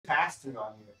Passthrough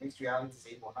on you. Mixed reality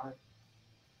disable. Huh?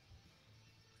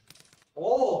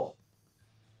 Oh,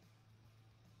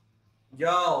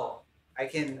 yo, I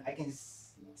can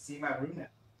see my room now.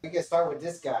 We can start with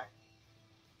this guy.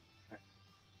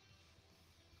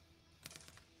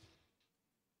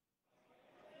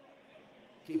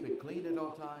 Keep it clean at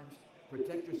all times.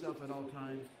 Protect yourself at all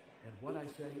times. And what I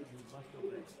say, you must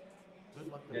obey. Good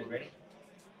luck to You both. ready?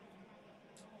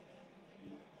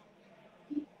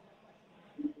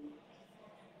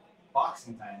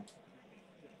 Boxing time.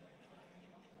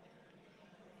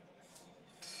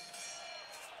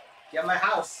 Get my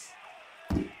house.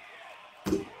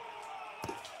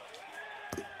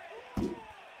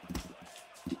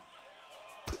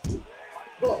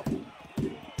 Go.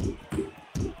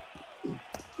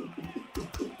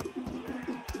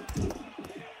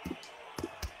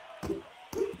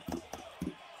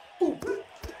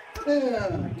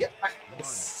 Get my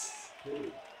house. 1,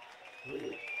 2,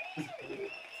 3, 4,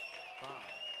 5,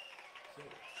 6,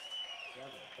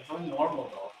 7. It's only normal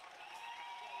though.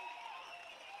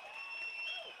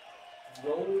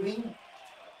 Rolling.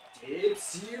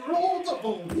 Dempsey roll the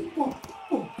boom. Boom.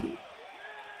 Boom.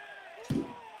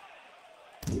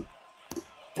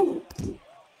 Boom.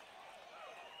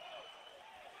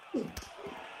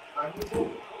 I'm the boom.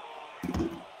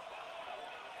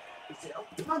 Is it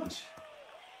a punch?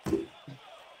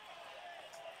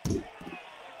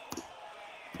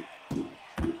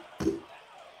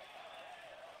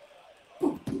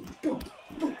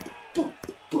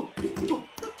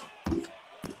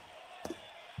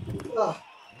 Oh,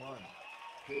 1,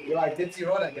 2, you're like Dempsey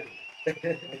roll that guy. 5,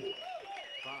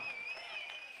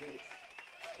 6,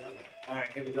 7.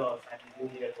 Alright, here we go. I can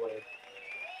move you guys away.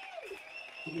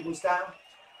 Can you boost down?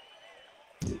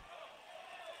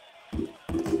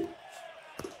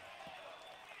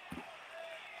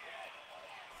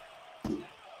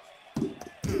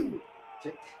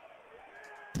 Check.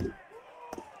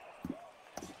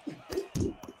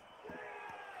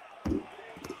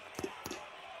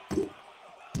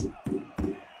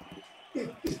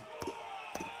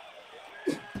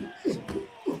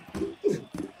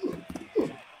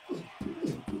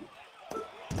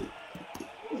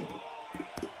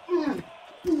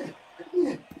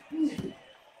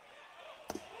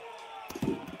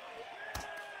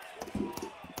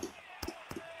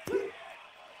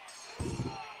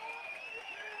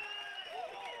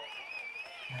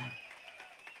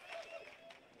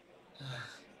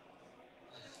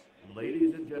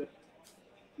 Ladies and gentlemen.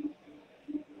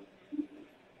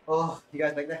 Oh, you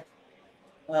guys like that?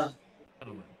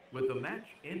 With the match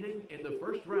ending in the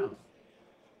first round,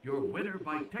 your winner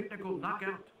by technical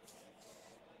knockout,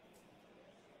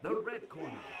 the red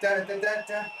corner. Dun, dun, dun,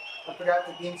 dun. I forgot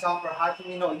the theme song for How Can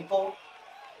We Know Evil,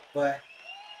 but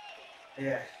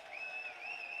yeah.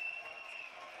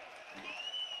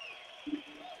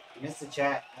 Missed the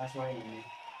chat. That's why you mean.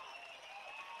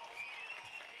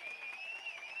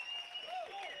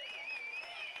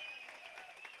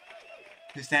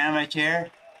 To stand on my chair.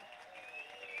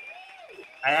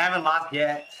 I haven't lost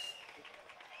yet.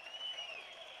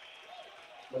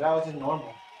 But that was just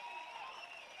normal.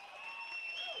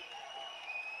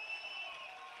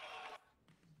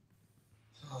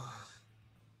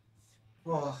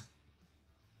 Oh.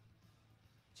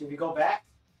 Should we go back?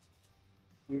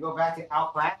 We go back to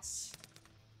outclass?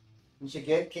 We should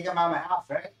kick him out of my house,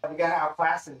 right? We gotta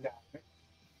outclass this guy, right?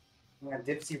 We gotta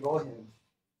Dempsey roll him.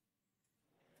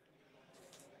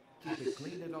 Keep it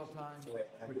clean at all times.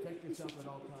 Protect yourself at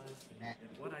all times. And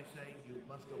what I say, you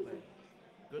must obey.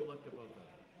 Good luck to both of you.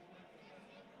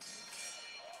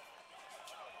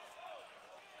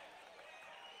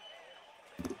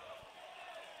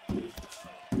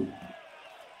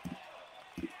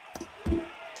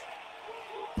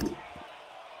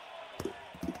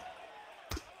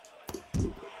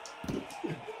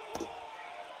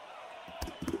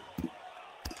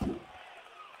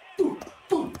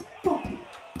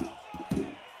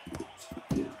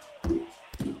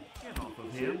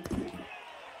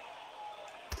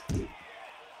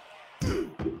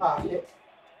 Ah, shit.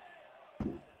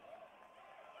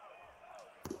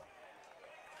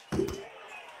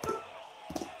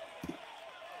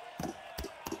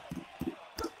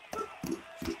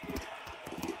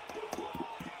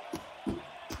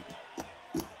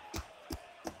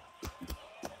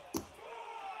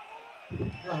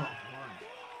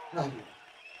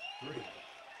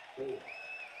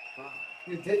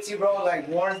 Dude, Dipsy Roll like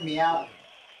warns me out.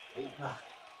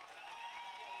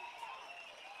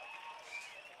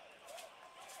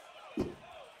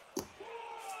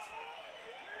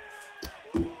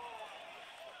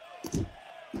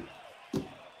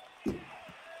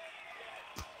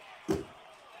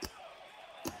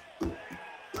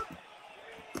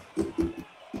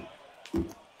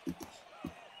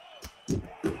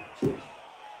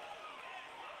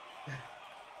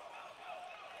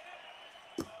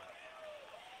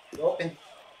 open.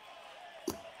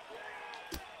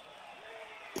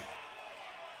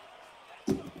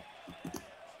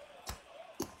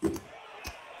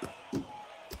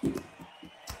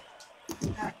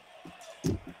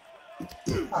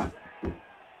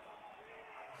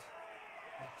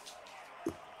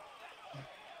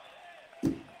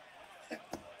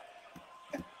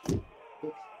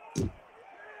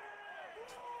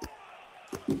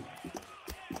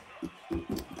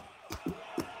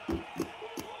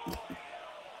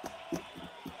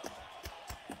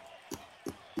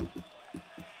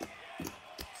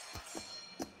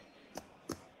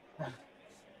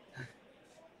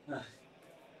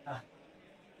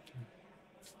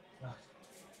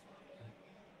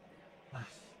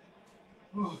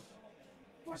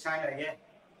 More side again.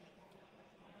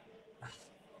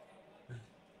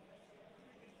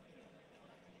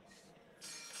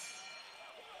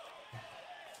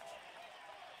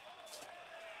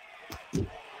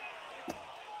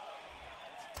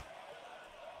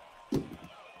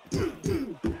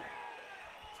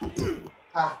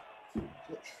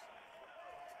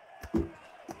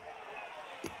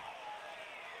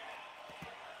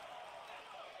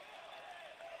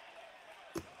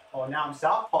 Oh, now I'm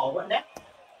southpaw. What next?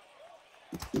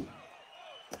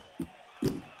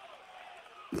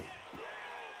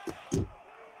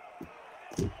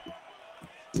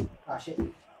 Ah, shit.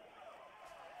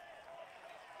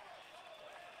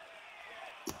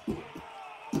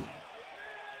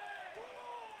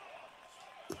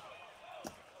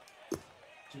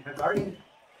 Keep it guarding.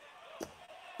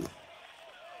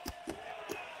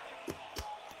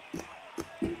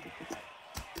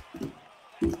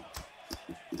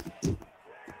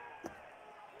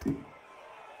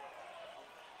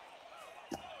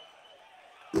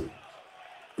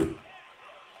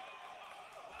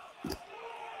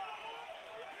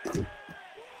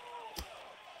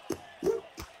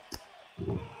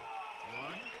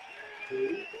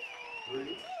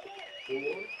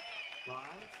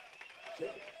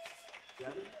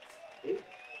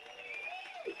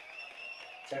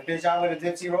 Should I finish out with a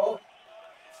Dempsey roll?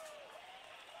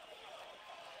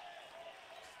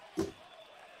 Oh,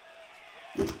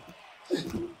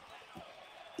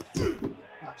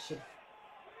 shit.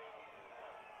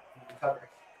 Recover.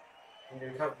 I need to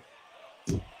recover.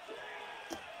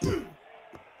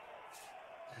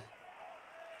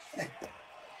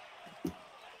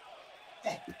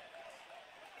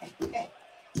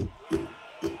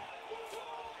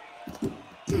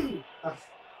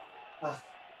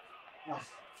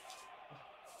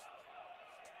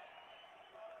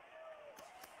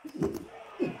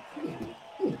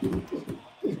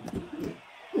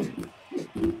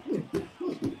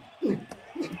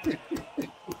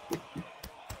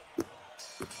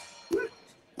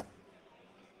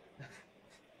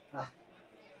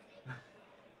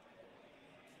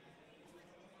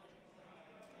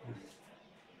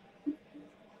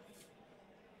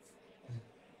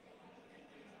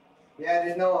 Yeah,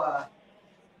 there's no other.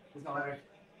 My garden.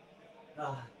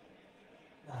 Ah.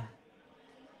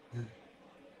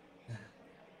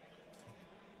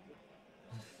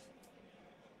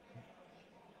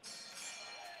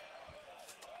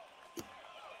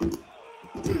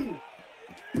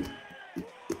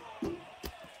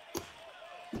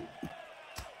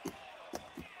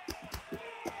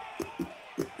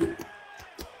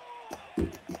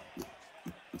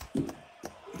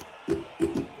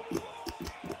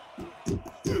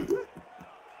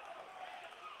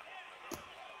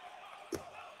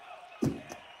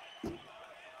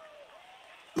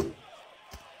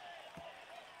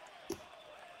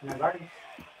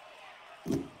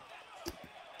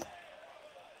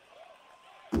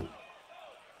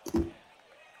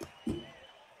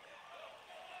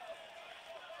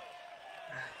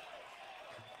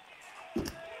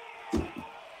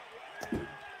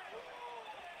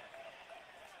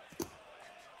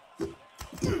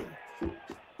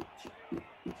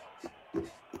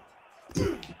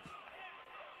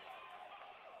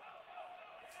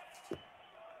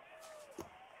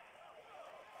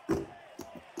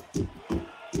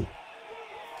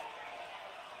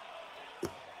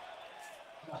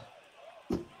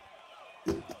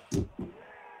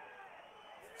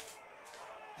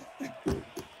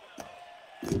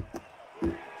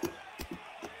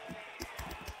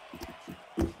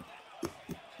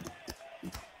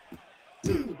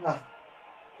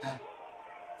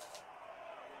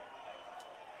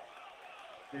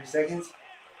 30 seconds.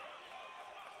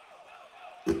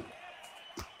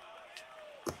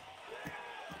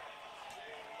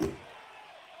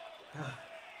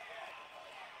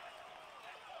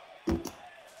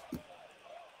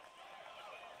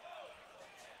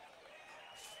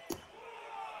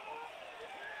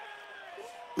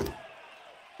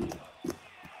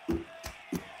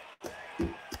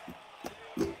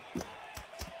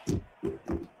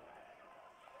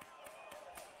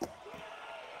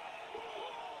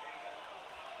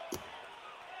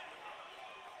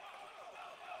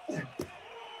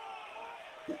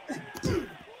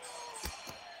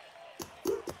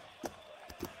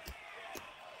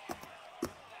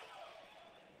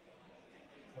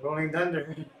 Rolling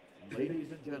Thunder.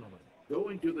 Ladies and gentlemen,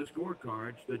 going to the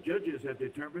scorecards, the judges have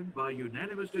determined by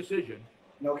unanimous decision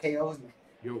No KOs.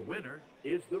 your winner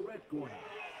is the red corner.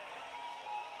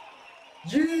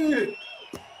 Yeah!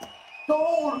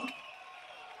 Gold!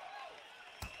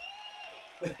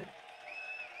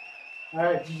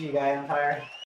 Alright, GG guy, I'm tired.